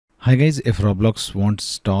Hi guys, if Roblox won't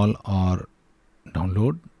install or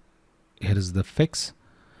download, here is the fix.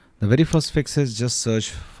 The very first fix is just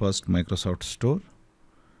search first Microsoft Store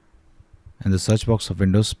in the search box of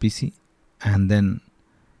Windows PC, and then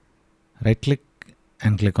right click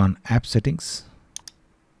and click on App Settings.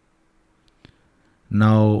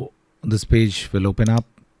 Now this page will open up.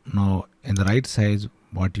 Now in the right side,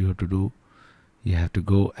 what you have to do, you have to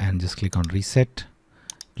go and just click on Reset.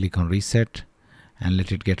 Click on Reset and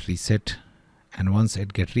let it get reset, and once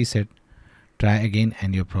it get reset, try again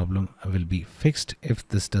and your problem will be fixed. If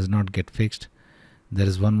this does not get fixed, there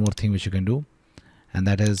is one more thing which you can do, and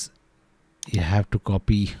that is you have to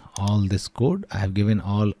copy all this code. I have given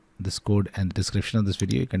all this code and the description of this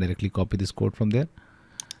video. You can directly copy this code from there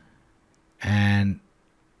and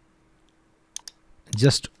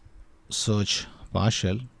just search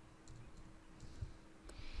PowerShell,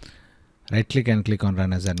 right click and click on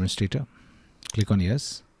Run as Administrator. Click on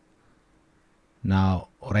Yes. Now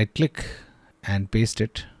right click and paste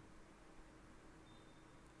it.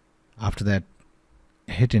 After that,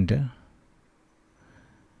 hit enter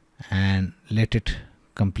and let it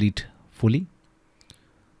complete fully.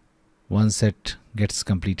 Once it gets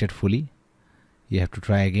completed fully, you have to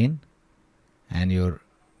try again and your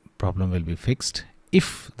problem will be fixed.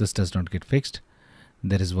 If this does not get fixed,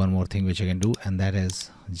 there is one more thing which you can do, and that is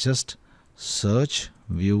just search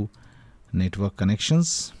view network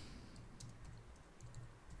connections.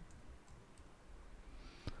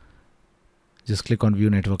 Just click on view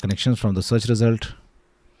network connections from the search result.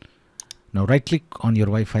 Now right click on your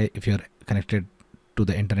Wi-Fi if you're connected to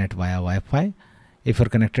the internet via Wi-Fi. If you're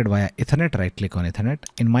connected via Ethernet, right click on Ethernet.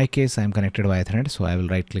 In my case, I'm connected via Ethernet, so I will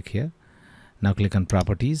right click here. Now click on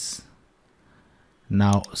Properties.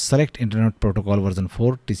 Now select Internet Protocol version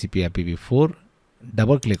 4 TCP/IPv4.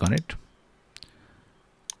 Double click on it.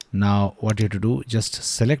 Now what you have to do, just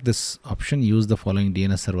select this option, use the following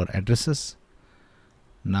DNS server addresses.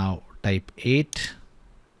 Now type 8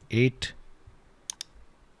 and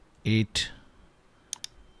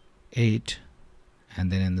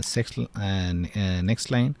then in the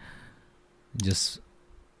next line just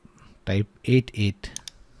type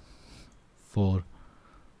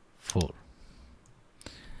 8844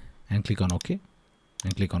 and click on OK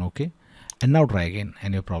and click on OK. And now try again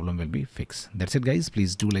and your problem will be fixed. That's it guys.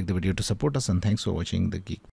 Please do like the video to support us, and thanks for watching the Geek.